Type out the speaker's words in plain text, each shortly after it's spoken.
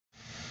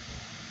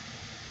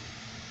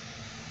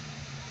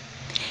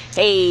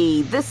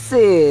Hey, this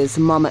is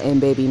Mama and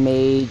Baby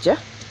Major.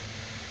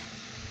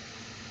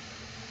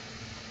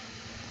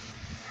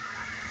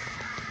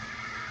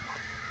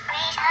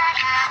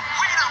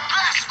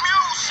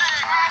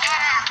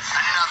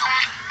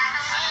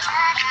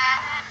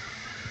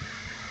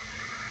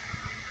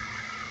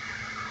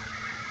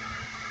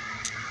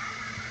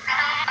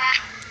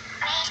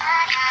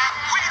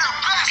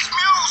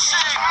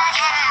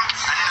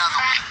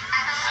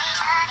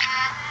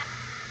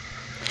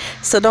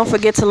 So don't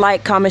forget to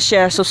like, comment,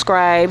 share,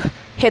 subscribe,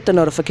 hit the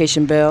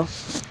notification bell.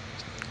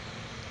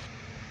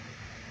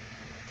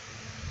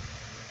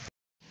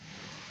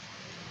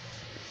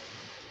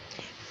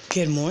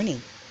 Good morning.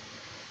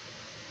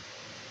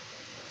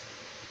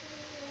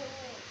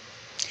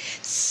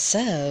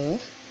 So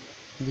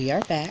we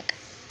are back,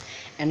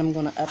 and I'm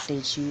going to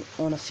update you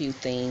on a few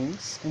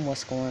things and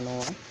what's going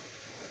on.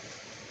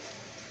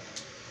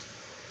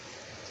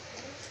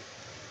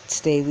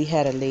 Today we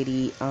had a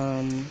lady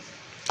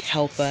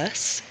help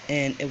us,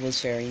 and it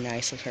was very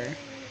nice of her.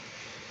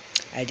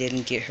 I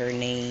didn't get her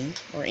name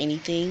or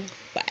anything,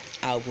 but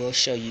I will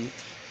show you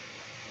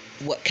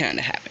what kind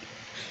of happened.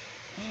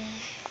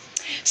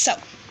 So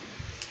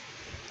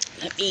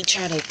let me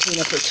try to clean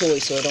up her toy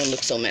so it don't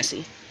look so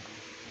messy,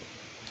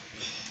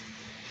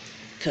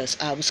 because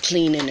I was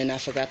cleaning and I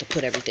forgot to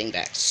put everything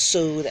back.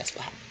 So that's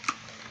what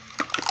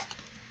happened.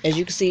 As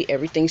you can see,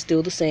 everything's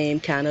still the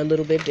same, kind of a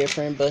little bit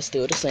different, but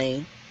still the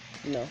same,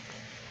 you know.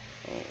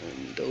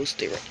 Those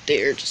stay right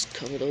there, just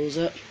cover those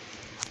up.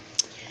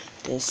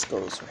 This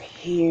goes right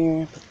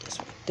here, put this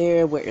right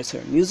there. Where is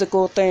her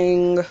musical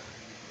thing?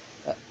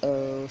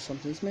 Uh-oh,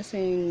 something's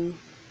missing,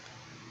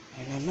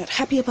 and I'm not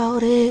happy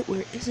about it.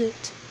 Where is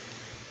it?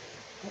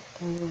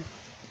 Uh-oh.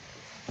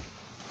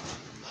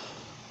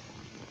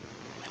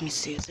 Let me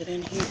see, is it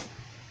in here?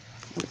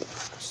 Nope,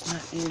 it's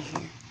not in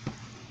here.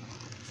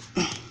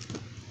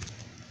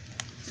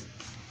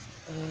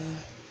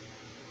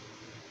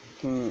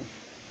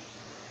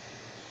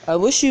 I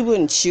wish you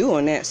wouldn't chew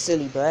on that,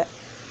 silly butt.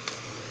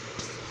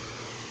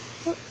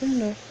 What in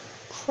the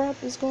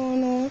crap is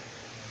going on?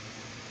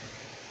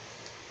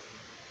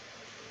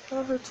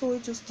 How her toy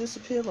just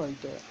disappeared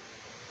like that?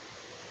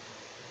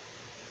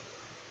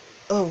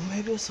 Oh,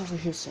 maybe it's over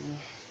here somewhere.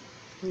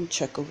 Let me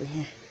check over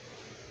here.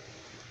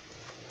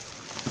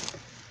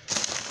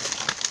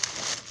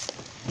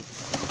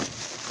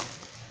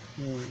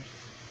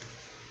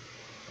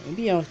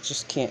 Maybe I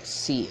just can't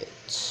see it.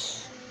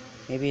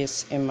 Maybe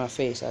it's in my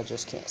face, I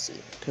just can't see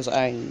it. Because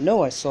I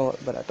know I saw it,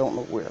 but I don't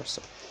know where.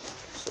 So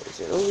is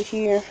it over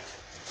here?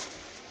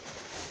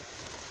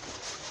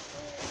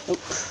 Nope.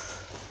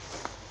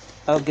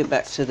 I'll get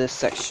back to this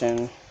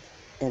section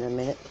in a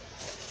minute.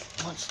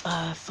 Once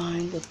I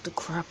find what the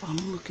crap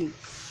I'm looking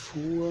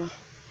for.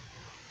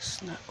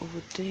 It's not over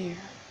there.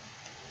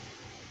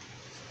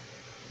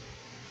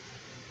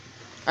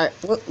 Alright,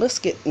 well, let's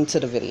get into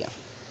the video.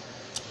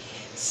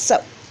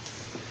 So,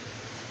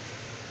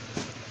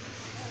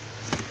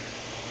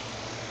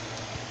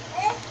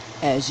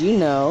 as you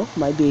know,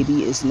 my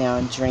baby is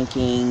now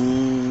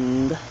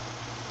drinking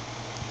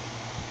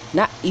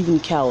not even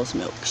cow's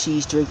milk.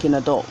 She's drinking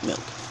adult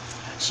milk.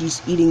 She's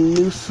eating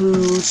new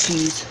food.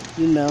 She's,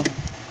 you know,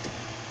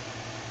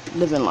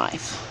 living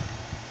life.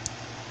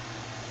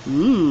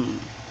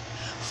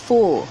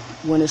 Full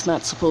when it's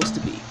not supposed to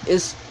be.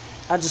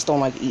 I just don't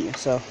like eating,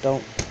 so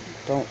don't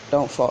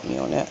fault me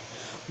on that.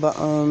 But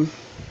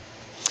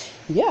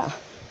yeah.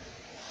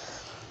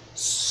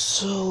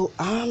 So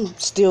I'm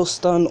still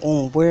stunned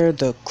on where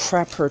the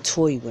crap her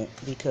toy went,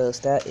 because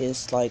that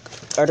is like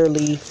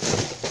utterly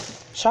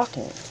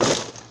shocking.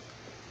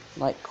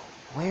 Like,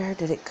 where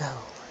did it go?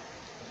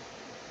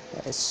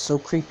 That is so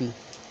creepy.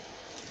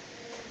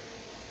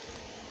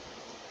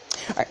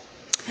 Alright,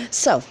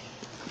 so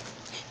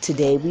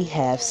today we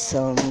have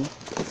some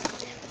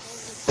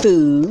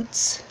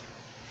foods,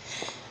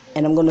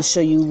 and I'm going to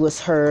show you what's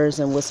hers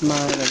and what's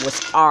mine and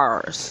what's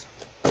ours.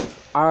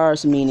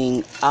 Ours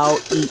meaning I'll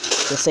eat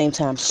the same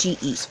time she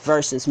eats,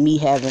 versus me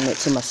having it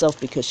to myself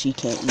because she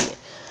can't eat it.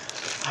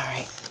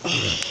 Alright.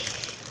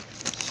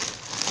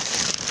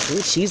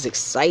 Ooh, she's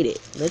excited.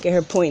 Look at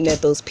her pointing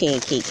at those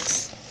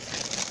pancakes.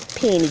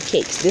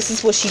 Pancakes. This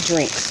is what she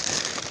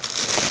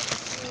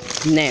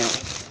drinks. Now,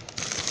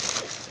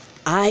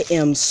 I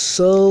am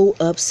so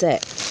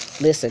upset.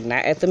 Listen,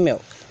 not at the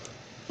milk.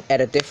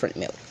 At a different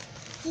milk.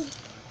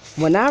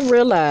 When I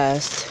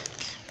realized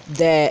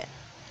that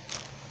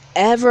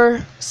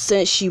ever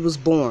since she was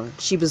born,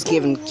 she was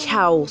given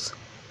cow's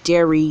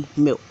dairy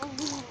milk.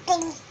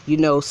 You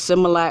know,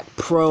 Similac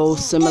Pro,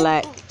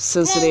 Similac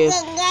Sensitive,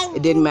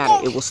 it didn't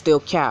matter. It was still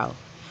cow.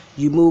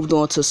 You moved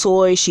on to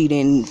soy, she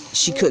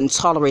couldn't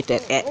tolerate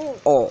that at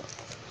all.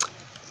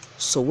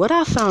 So what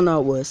I found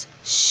out was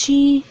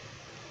she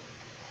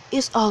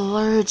is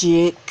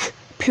allergic,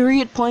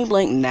 period, point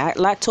blank, not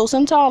lactose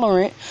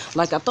intolerant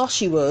like I thought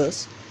she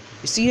was.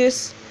 You see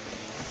this?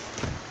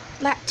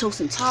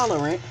 Lactose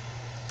intolerant.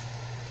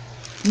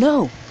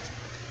 No,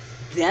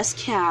 that's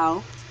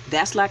cow.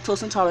 That's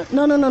lactose intolerant.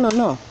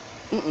 No.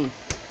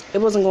 It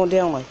wasn't going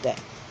down like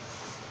that.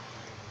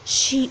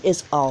 She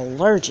is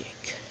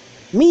allergic.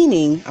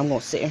 Meaning, I'm going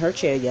to sit in her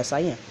chair. Yes, I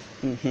am.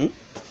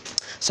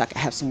 So I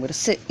can have somewhere to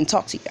sit and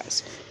talk to you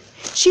guys.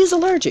 She's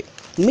allergic.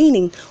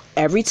 Meaning,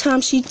 every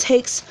time she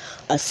takes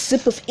a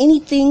sip of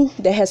anything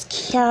that has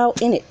cow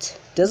in it,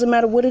 doesn't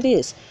matter what it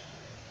is,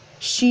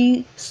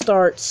 she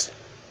starts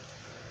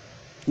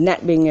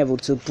not being able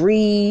to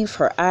breathe.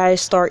 Her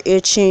eyes start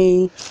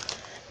itching.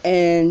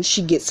 And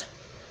she gets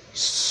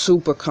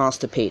super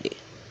constipated.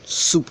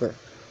 Super.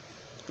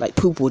 Like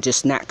poop will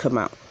just not come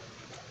out.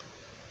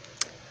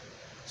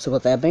 So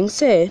with that being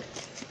said,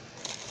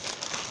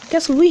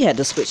 guess what we had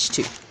to switch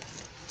to?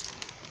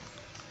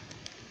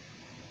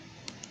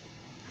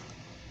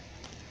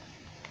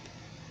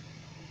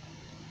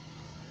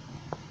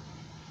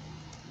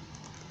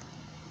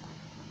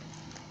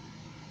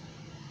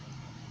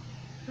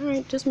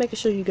 Alright, just making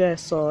sure you guys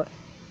saw it.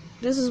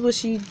 This is what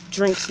she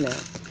drinks now.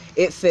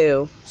 It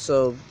fell,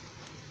 so,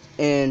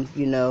 and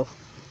you know,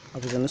 I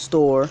was in the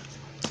store.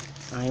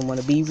 I didn't want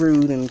to be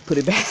rude and put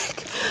it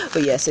back.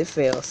 But yes, it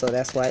fell, so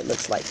that's why it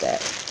looks like that.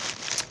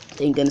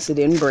 Thank goodness it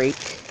didn't break.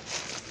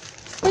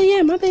 But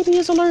yeah, my baby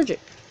is allergic.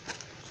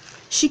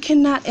 She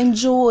cannot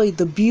enjoy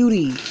the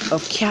beauty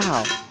of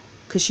cow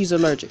because she's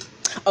allergic.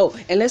 Oh,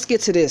 and let's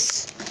get to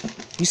this.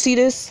 You see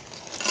this?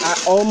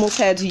 I almost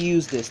had to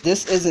use this.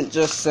 This isn't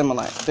just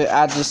Similac.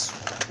 I just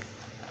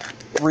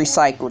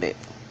recycled it.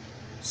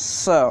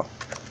 So,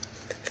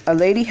 a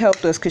lady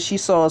helped us because she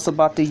saw us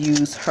about to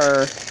use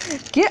her.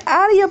 Get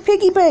out of your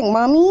piggy bank,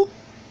 mommy.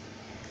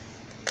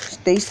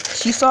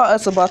 She saw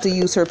us about to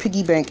use her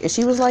piggy bank, and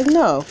she was like,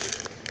 "No,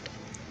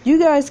 you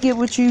guys get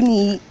what you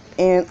need,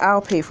 and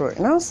I'll pay for it."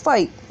 And I was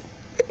like,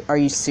 "Are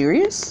you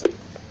serious?"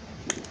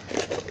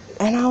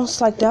 And I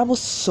was like, that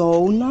was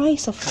so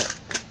nice of her.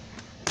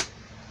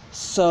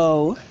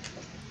 So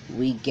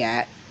we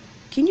got.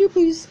 Can you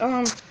please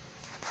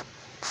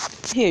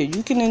here,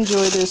 you can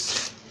enjoy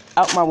this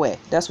out my way.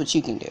 That's what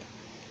you can do.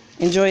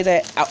 Enjoy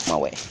that out my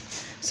way.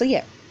 So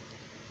yeah.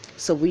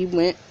 So we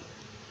went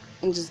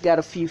and just got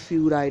a few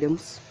food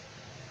items.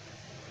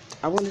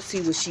 I want to see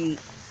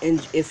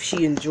if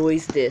she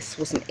enjoys this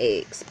with some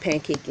eggs,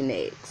 pancake and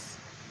eggs.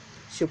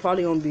 She'll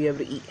probably only be able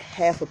to eat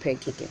half a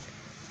pancake and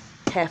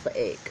half an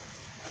egg,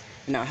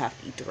 and I'll have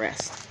to eat the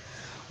rest.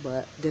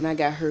 But then I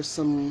got her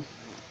some.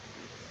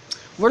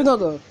 We're gonna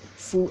go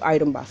food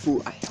item by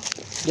food item.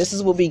 This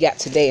is what we got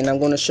today, and I'm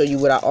going to show you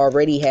what I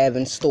already have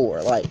in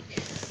store, like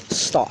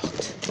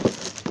stocked.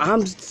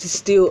 I'm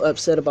still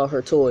upset about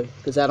her toy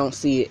because I don't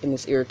see it, and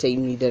it's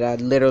irritating me that I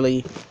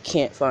literally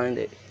can't find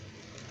it.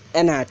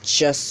 And I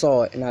just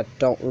saw it, and I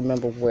don't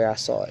remember where I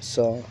saw it.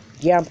 So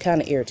yeah, I'm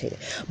kind of irritated.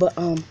 But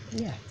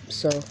yeah.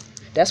 So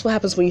that's what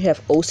happens when you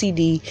have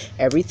OCD.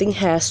 Everything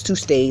has to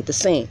stay the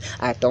same.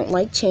 I don't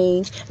like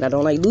change, and I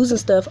don't like losing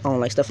stuff. I don't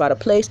like stuff out of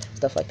place,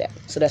 stuff like that.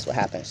 So that's what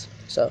happens.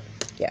 So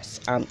yes,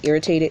 I'm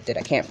irritated that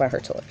I can't find her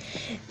toy.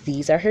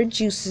 These are her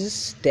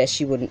juices that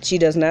she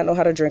does not know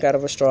how to drink out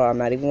of a straw. I'm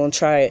not even going to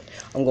try it.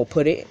 I'm going to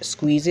put it,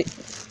 squeeze it,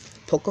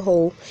 poke a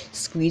hole,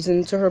 squeeze it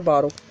into her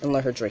bottle, and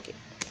let her drink it.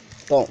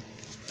 Boom.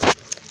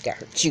 Got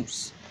her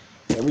juice.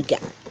 There we go.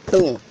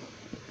 Boom.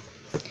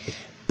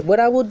 What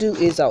I will do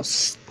is I'll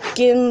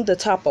skin the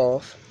top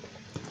off,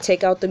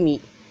 take out the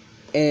meat,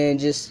 and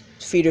just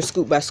feed her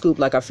scoop by scoop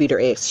like I feed her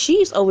eggs.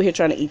 She's over here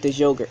trying to eat this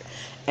yogurt,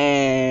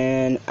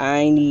 and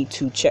I need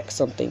to check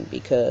something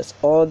because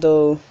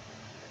although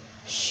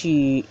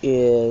she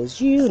is,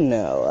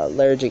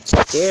 allergic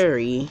to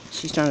dairy,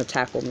 she's trying to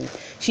tackle me.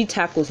 She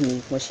tackles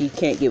me when she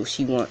can't get what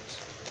she wants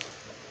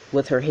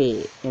with her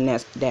head, and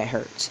that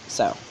hurts.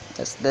 So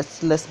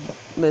let's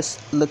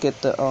look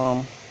at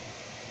the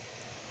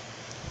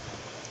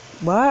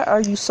Why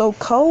are you so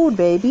cold,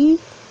 baby?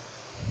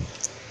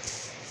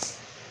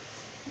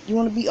 You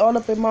want to be all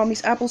up in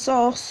mommy's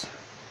applesauce?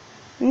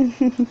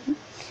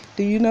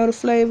 Do you know the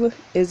flavor?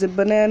 Is it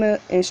banana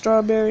and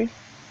strawberry?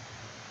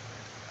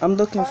 I'm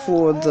looking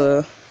for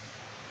the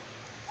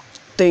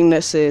thing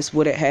that says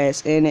what it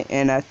has in it,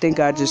 and I think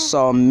I just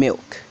saw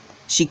milk.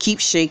 She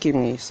keeps shaking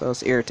me, so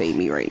it's irritating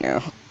me right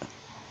now.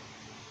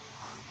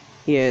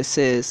 Yeah, it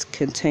says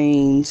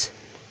contains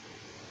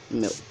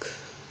milk.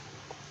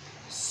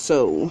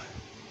 So,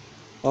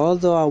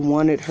 although I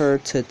wanted her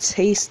to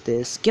taste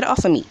this, get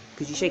off of me,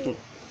 because you're shaking me.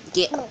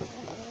 Get off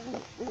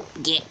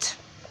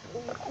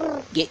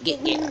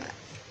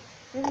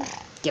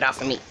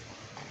of me.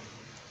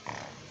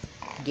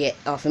 Get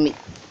off of me.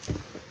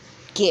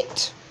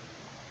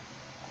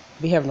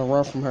 Be having to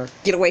run from her.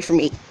 Get away from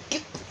me.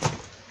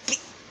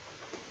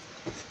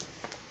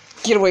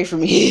 Get away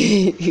from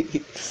me.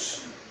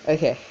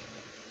 Okay.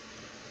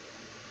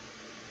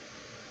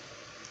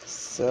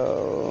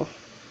 So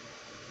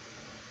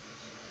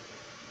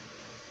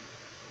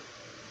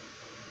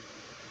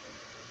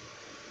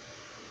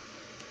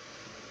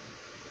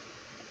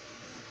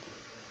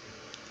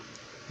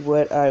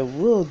what I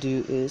will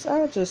do is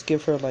I'll just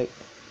give her like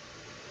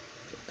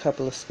a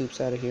couple of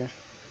scoops out of here.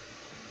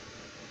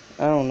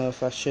 I don't know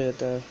if I should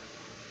though.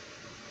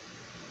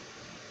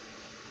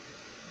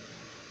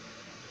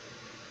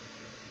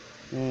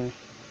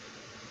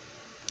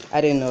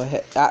 I didn't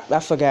know. I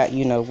forgot,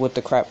 what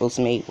the crap was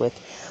made with.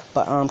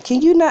 But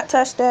can you not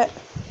touch that?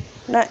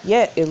 Not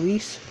yet, at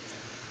least.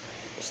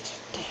 Where's that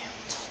damn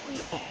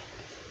toy at?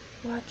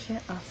 Why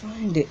can't I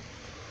find it?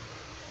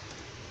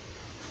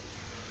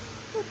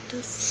 What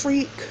the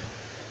freak?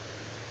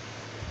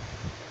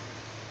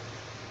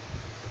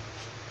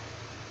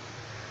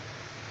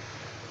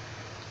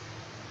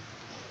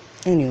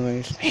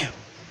 Anyways, man.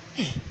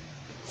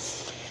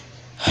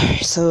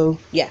 Alright, so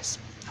yes,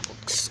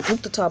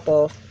 scoop the top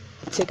off,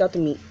 take out the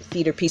meat,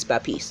 feed her piece by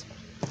piece.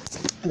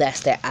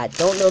 That's that. I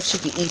don't know if she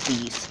can eat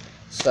these,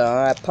 so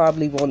I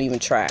probably won't even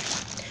try.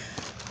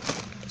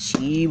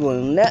 She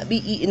will not be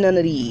eating none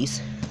of these,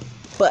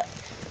 but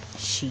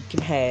she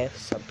can have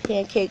some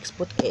pancakes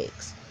with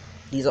eggs.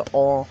 These are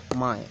all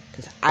mine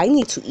because I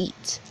need to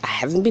eat. I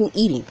haven't been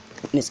eating,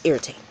 and it's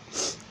irritating.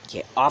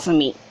 Get off of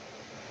me.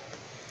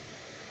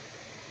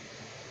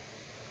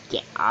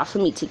 Get off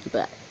of me, Tiki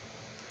Butt.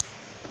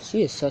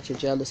 She is such a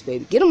jealous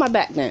baby. Get on my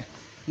back now.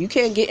 You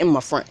can't get in my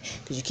front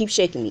because you keep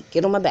shaking me.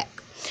 Get on my back.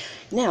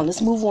 Now,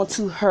 let's move on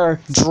to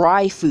her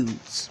dry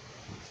foods.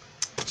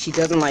 She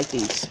doesn't like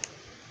these.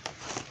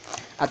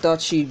 I thought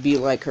she'd be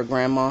like her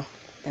grandma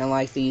and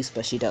like these,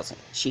 but she doesn't.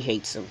 She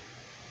hates them.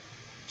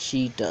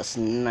 She does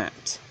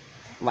not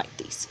like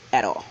these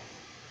at all.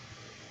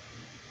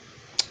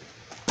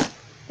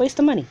 Waste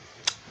of money.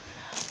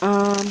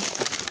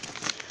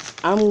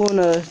 I'm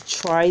gonna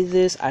try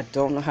this. I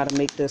don't know how to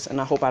make this, and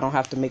I hope I don't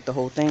have to make the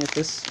whole thing. Is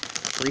this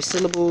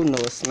resealable? No,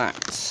 it's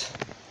not.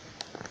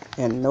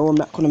 And no, I'm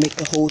not gonna make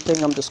the whole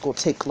thing. I'm just gonna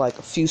take like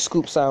a few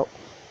scoops out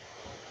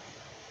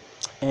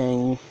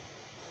and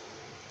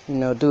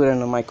do it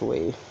in the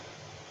microwave.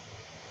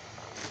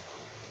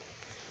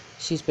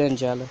 She's been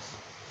jealous.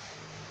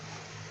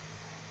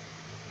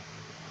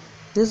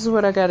 This is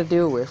what I gotta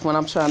deal with when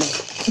I'm trying to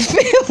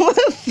film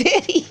a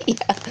video.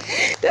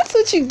 That's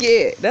what you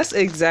get. That's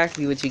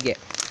exactly what you get.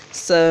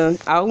 So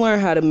I'll learn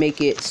how to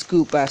make it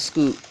scoop by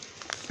scoop.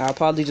 I'll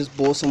probably just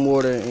boil some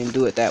water and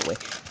do it that way.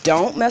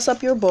 Don't mess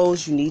up your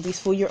bowls. You need these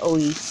for your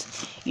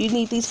Oaties. You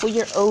need these for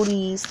your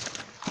Oaties.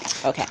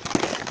 Okay.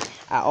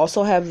 I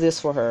also have this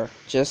for her,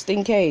 just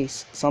in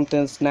case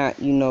something's not,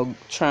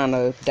 trying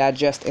to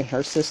digest in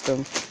her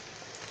system.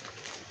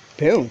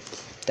 Boom.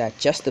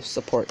 Digestive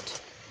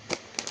support.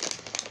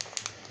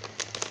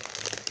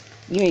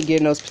 You ain't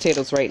getting those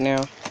potatoes right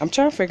now. I'm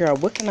trying to figure out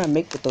what can I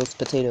make with those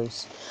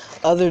potatoes.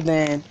 Other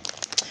than,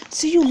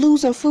 see you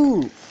losing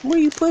food. Where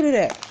you put it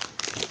at?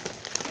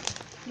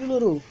 You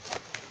little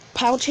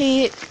pouch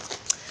head.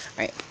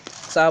 Alright.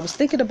 So I was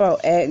thinking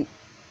about adding,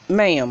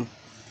 ma'am.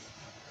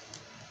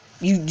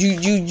 You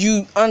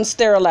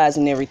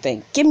unsterilizing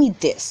everything. Give me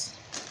this.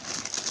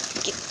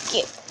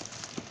 Get.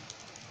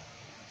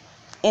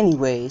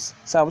 Anyways,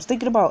 so I was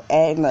thinking about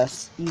adding a,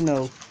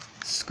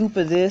 scoop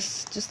of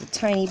this, just a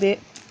tiny bit.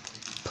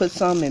 Put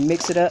some and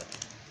mix it up.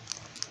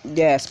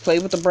 Yes, play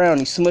with the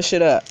brownie. Smush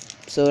it up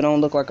so it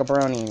don't look like a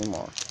brownie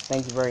anymore.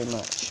 Thank you very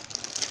much.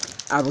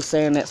 I was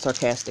saying that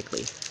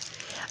sarcastically.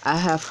 I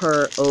have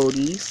her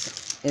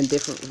Oaties in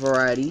different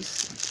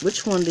varieties.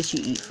 Which one did she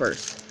eat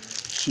first?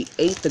 She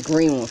ate the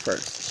green one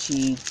first.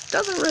 She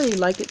doesn't really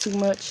like it too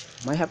much.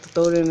 Might have to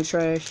throw it in the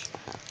trash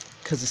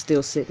because it's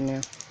still sitting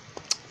there.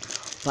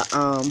 But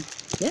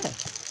yeah.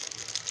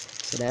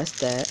 So that's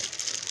that.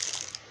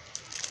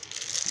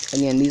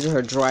 Again, these are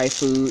her dry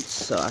foods,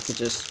 so I could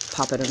just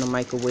pop it in the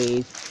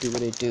microwave, do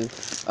what it do.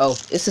 Oh,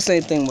 it's the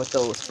same thing with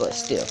those, but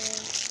still.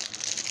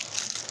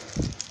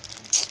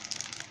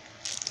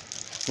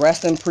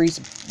 Rest in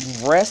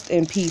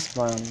peace,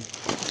 Brownie.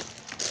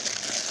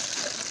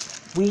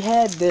 We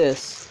had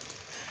this,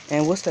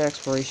 and what's the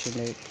expiration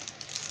date?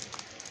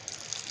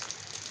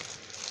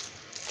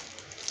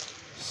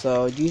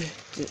 So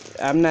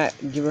I'm not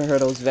giving her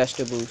those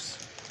vegetables.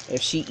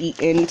 If she eat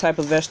any type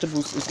of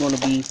vegetables, it's going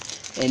to be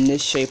in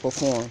this shape or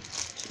form.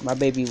 My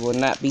baby will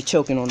not be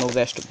choking on no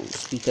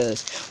vegetables,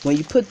 because when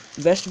you put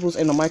vegetables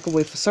in the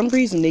microwave, for some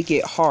reason they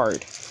get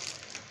hard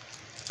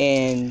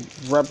and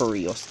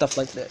rubbery or stuff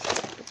like that.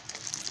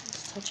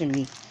 It's touching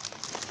me,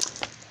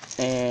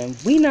 and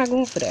we not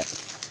going for that.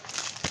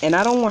 And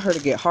I don't want her to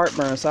get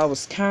heartburn, so I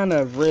was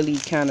really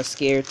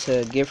scared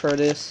to give her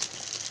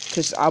this,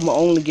 because I'm gonna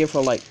only give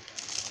her like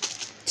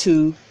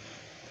 2.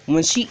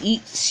 When she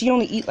eats, she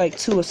only eat like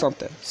 2 or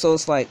something. So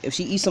it's like, if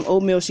she eats some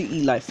oatmeal, she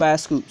eat like 5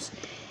 scoops.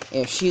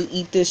 If she'll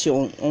eat this,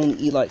 she'll only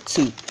eat like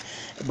 2.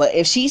 But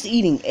if she's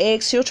eating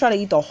eggs, she'll try to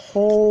eat the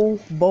whole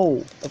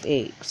bowl of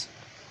eggs.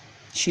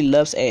 She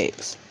loves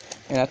eggs.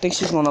 And I think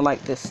she's gonna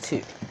like this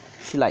too.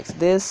 She likes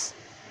this,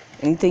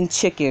 anything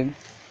chicken,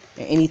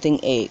 and anything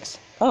eggs.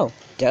 Oh,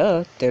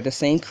 duh, they're the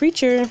same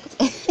creature.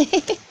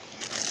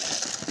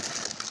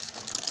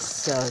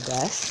 So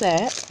that's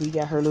that. We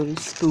got her little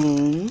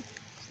spoon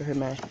for her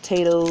mashed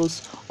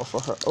potatoes or for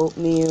her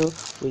oatmeal.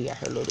 We got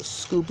her little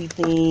scoopy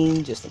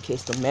thing just in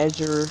case to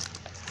measure.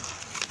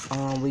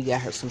 We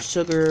got her some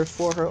sugar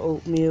for her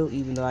oatmeal,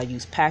 even though I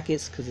use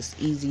packets because it's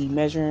easy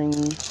measuring.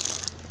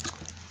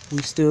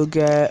 We still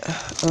got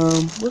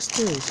what's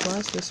this? Why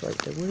is this right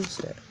there? What is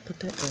that? Put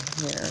that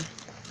in here.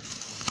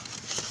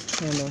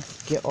 trying to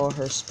get all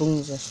her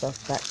spoons and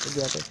stuff back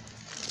together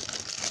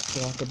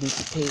so I could be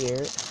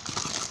prepared.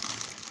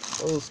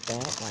 Those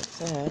back like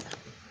that.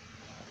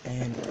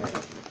 And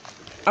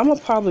I'm gonna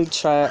probably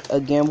try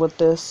again with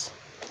this.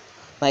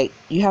 Like,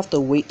 you have to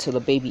wait till the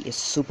baby is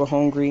super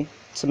hungry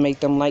to make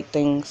them like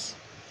things.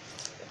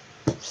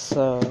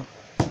 So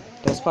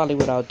that's probably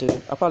what I'll do.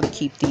 I'll probably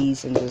keep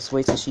these and just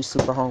wait till she's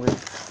super hungry.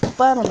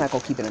 But I'm not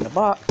gonna keep it in the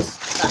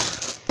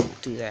box.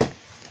 Do that.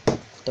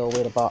 Throw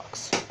away the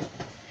box.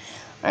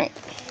 Alright.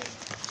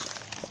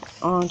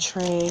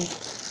 Entree.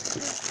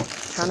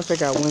 Trying to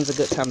figure out when's a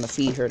good time to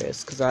feed her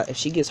this. Because if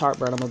she gets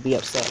heartburn, I'm gonna be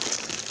upset.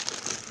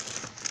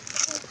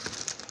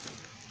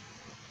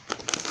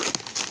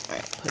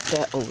 Alright, put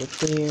that over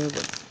there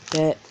with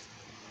that.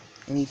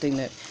 Anything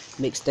that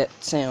makes that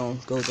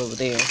sound goes over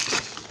there.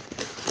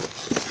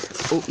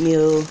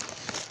 Oatmeal.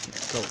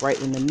 Go right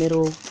in the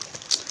middle.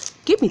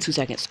 Give me 2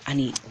 seconds. I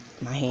need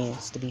my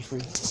hands to be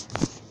free.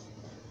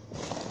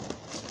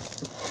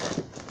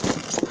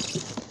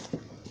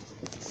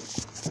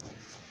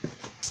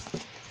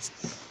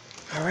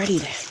 Alrighty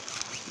then.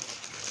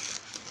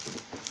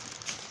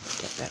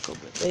 Put that back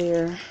over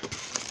there.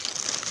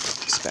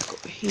 This back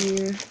over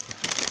here.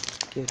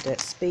 Give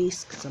that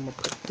space because I'm gonna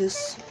put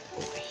this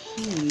over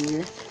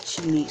here.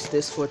 She needs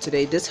this for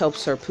today. This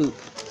helps her poop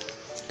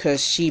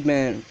because she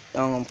been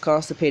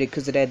constipated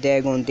because of that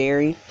daggone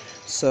dairy.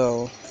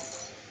 So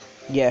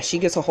yeah, she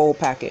gets a whole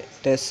packet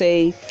that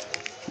say,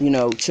 you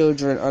know,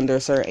 children under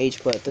a certain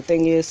age, but the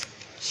thing is,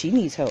 she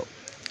needs help.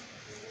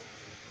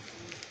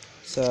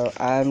 So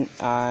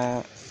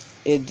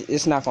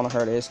it's not gonna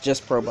hurt her. It's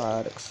just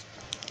probiotics.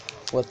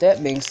 With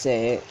that being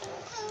said,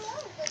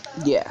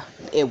 yeah,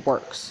 it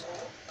works.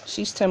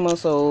 She's 10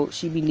 months old.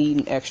 She be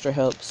needing extra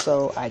help,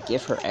 so I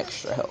give her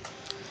extra help.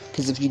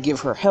 Because if you give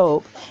her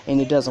help and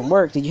it doesn't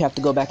work, then you have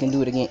to go back and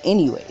do it again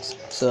anyways.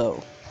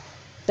 So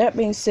that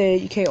being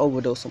said, you can't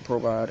overdose on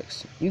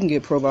probiotics. You can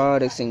get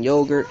probiotics in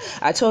yogurt.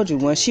 I told you,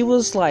 when she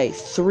was like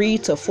 3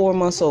 to 4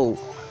 months old,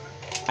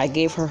 I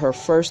gave her her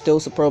first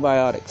dose of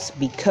probiotics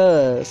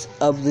because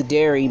of the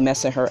dairy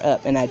messing her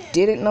up. And I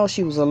didn't know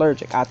she was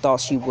allergic. I thought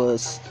she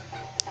was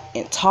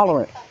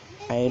intolerant.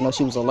 I didn't know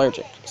she was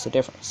allergic. It's a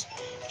difference.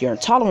 If you're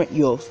intolerant,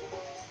 you'll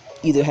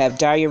either have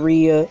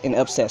diarrhea and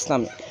upset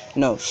stomach.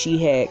 No, she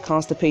had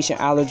constipation,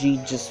 allergy,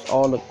 just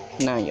all the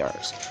 9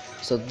 yards.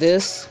 So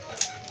this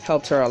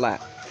helped her a lot.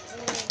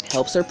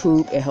 Helps her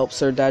poop. It helps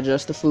her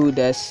digest the food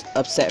that's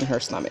upsetting her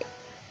stomach.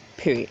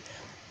 Period.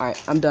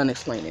 Alright, I'm done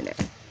explaining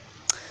that.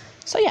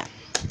 So yeah,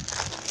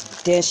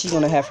 then she's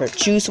gonna have her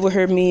juice with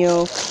her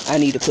meal. I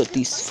need to put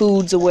these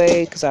foods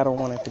away because I don't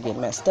want it to get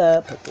messed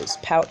up. Put this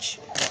pouch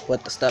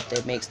with the stuff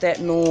that makes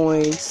that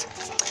noise.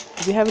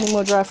 Do we have any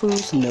more dry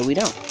foods? No, we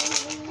don't.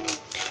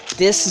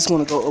 This is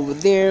gonna go over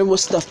there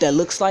with stuff that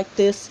looks like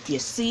this. You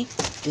see,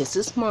 this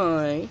is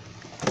mine.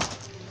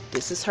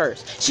 This is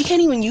hers. She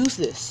can't even use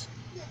this.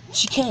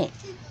 She can't.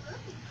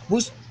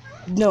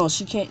 No,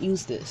 she can't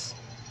use this.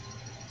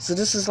 So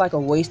this is like a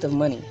waste of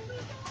money.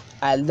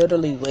 I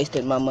literally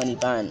wasted my money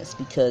buying this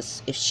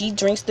because if she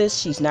drinks this,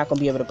 she's not going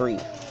to be able to breathe.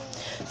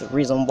 The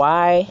reason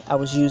why I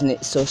was using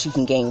it so she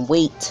can gain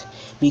weight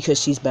because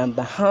she's been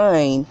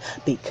behind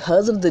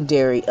because of the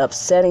dairy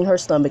upsetting her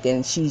stomach,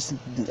 and she's,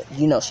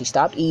 you know, she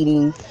stopped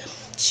eating.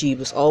 She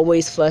was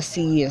always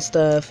fussy and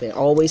stuff and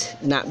always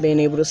not being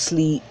able to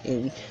sleep,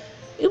 and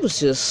it was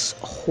just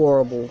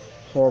horrible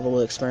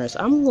experience.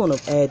 I'm going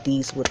to add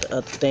these with the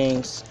other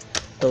things.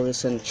 Throw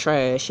this in the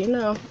trash, you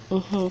know.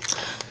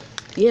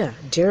 Yeah,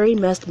 dairy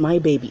messed my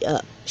baby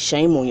up.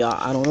 Shame on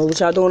y'all. I don't know what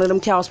y'all doing to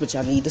them cows, but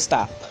y'all need to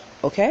stop.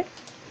 Okay?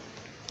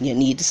 You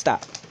need to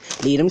stop.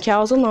 Leave them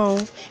cows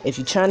alone. If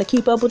you're trying to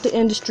keep up with the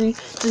industry,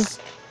 just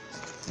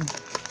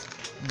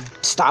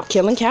stop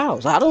killing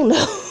cows. I don't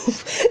know.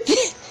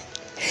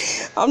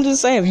 I'm just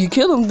saying, if you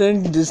kill them,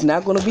 then you're just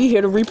not going to be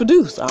here to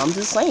reproduce. I'm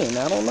just saying.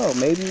 I don't know.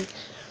 Maybe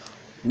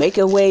make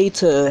a way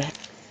to...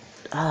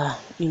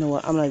 you know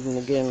what? I'm not even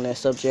going to get into that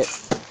subject.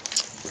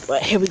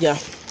 But here we go.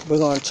 We're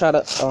going to try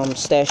to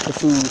stash the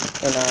food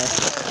in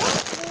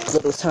our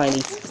little tiny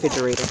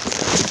refrigerator.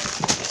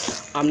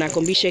 I'm not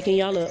going to be shaking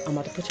y'all up. I'm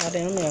about to put y'all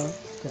down now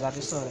because I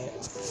just saw that.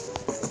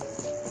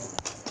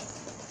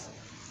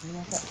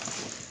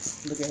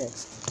 Look at her.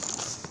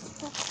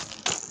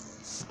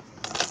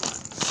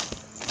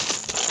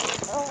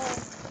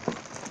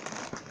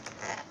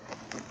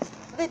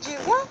 The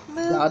giraffe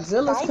moves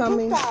Godzilla's side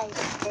coming. to side.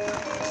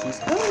 She's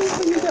coming.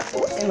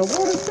 What in the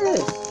world is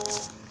this?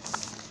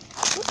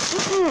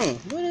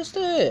 What is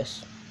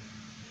this?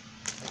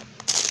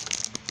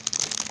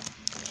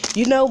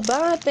 You know,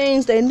 buying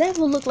things, they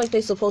never look like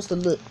they're supposed to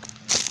look.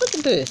 Look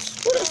at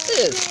this. What is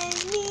this?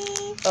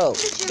 Oh,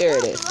 there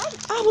it is.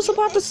 I was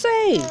about to say,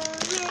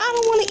 I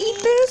don't want to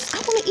eat this. I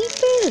want to eat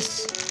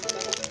this.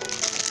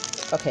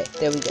 Okay,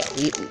 there we go.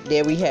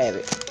 There we have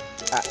it.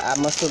 I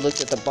must have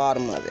looked at the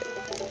bottom of it.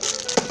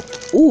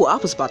 Ooh, I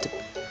was about to...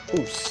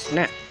 Ooh,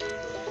 snap.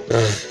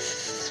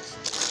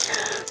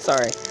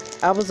 Sorry.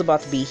 I was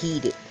about to be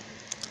heated.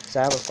 So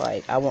I was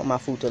like, I want my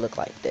food to look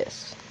like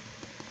this.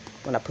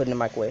 when I put it in the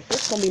microwave.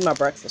 It's gonna be my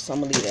breakfast, so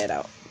I'm gonna leave that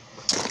out.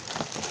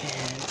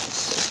 And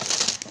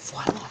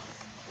voila.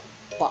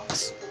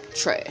 Box.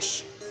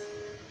 Trash.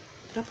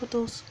 Did I put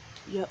those?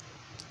 Yep.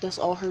 That's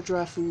all her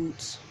dry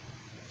foods.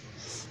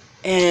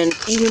 And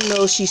even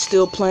though she's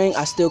still playing,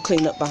 I still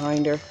clean up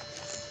behind her.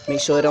 Make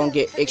sure it don't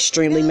get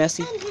extremely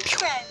messy.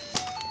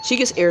 She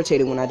gets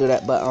irritated when I do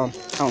that, but I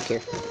don't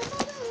care.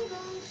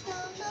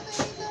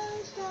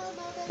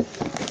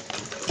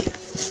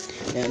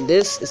 And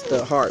this is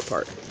the hard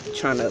part.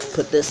 Trying to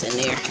put this in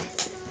there.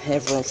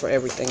 Have room for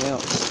everything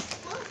else.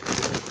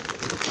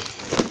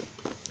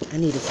 I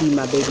need to feed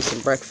my baby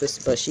some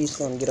breakfast, but she's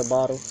going to get a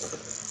bottle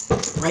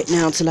right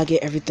now until I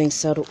get everything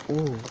settled.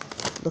 Ooh,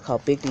 look how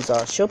big these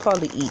are. She'll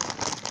probably eat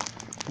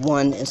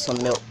one and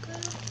some milk.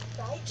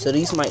 So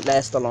these might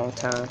last a long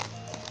time.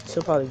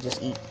 She'll probably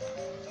just eat.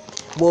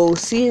 Well,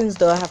 seeing as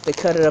though I have to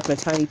cut it up in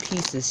tiny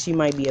pieces, she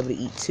might be able to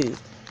eat 2.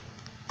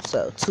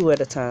 So 2 at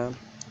a time.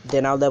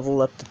 Then I'll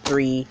level up to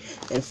 3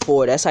 and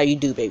 4. That's how you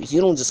do babies.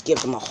 You don't just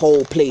give them a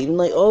whole plate. I'm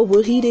like, oh,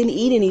 well, he didn't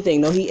eat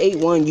anything. No, he ate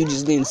one. You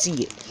just didn't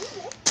see it.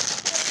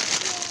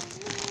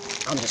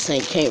 I'm just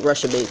saying, can't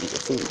rush a baby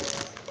with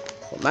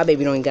food. Well, my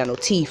baby don't even got no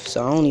teeth,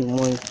 so I don't even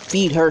want to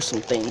feed her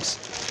some things.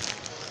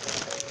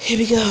 Here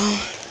we go.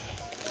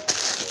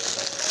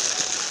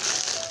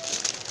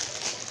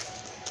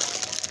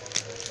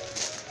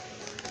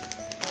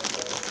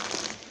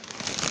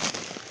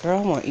 Girl,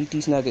 I want to eat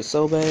these nuggets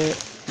so bad.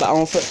 But I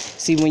don't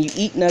see, when you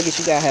eat nuggets,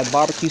 you gotta have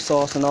barbecue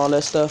sauce and all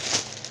that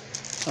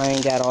stuff. I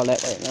ain't got all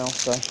that right now,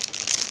 so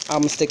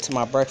I'm gonna stick to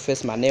my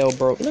breakfast. My nail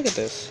broke. Look at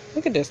this.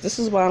 Look at this. This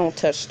is why I don't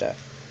touch stuff.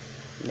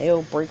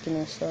 Nail breaking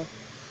and stuff.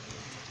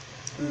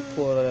 Let me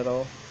pull that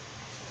off.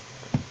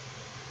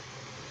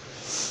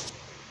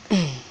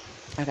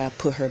 I gotta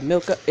put her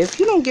milk up. If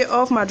you don't get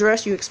off my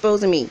dress, you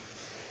exposing me.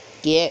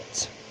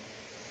 Get.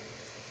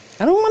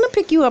 I don't want to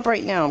pick you up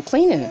right now. I'm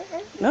cleaning.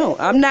 No,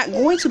 I'm not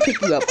going to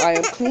pick you up. I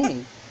am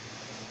cleaning.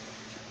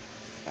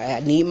 I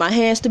need my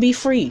hands to be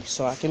free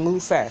so I can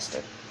move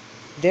faster.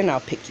 Then I'll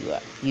pick you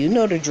up. You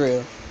know the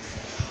drill.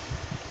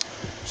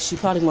 She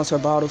probably wants her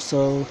bottle,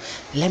 so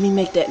let me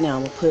make that now.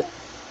 I'm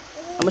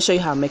gonna show you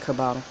how to make her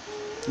bottle.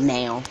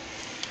 Now.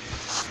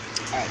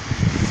 Alright.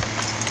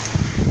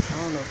 I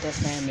don't know if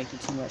that's not making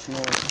too much noise.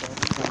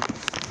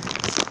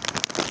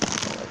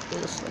 Like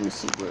this. Let me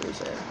see where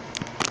it's at.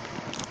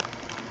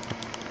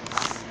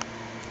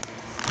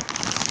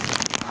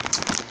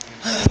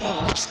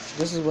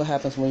 This is what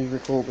happens when you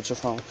record with your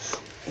phone.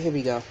 Here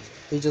we go.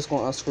 We're just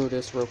gonna unscrew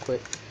this real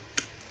quick.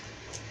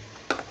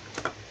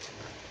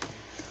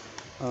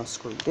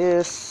 Unscrew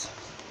this.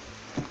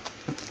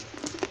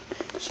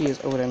 She is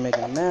over there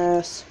making a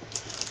mess.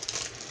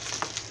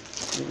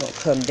 We're gonna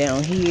come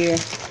down here.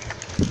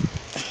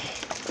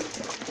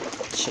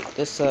 Shake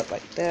this up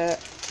like that.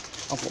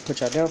 I'm gonna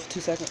put y'all down for 2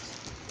 seconds.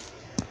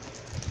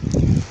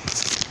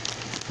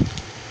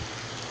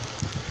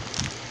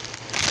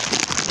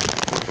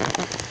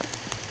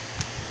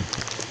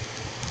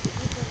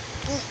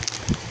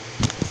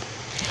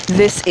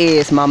 This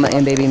is Mama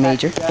and Baby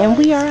Major, and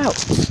we are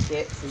out.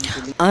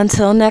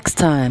 Until next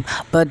time,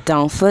 but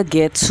don't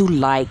forget to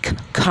like,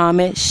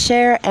 comment,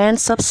 share, and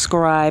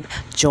subscribe.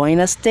 Join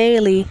us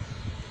daily.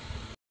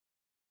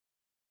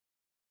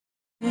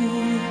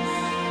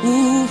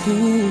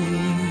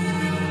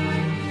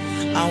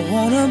 I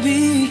wanna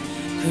be,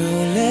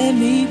 girl, let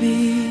me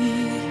be.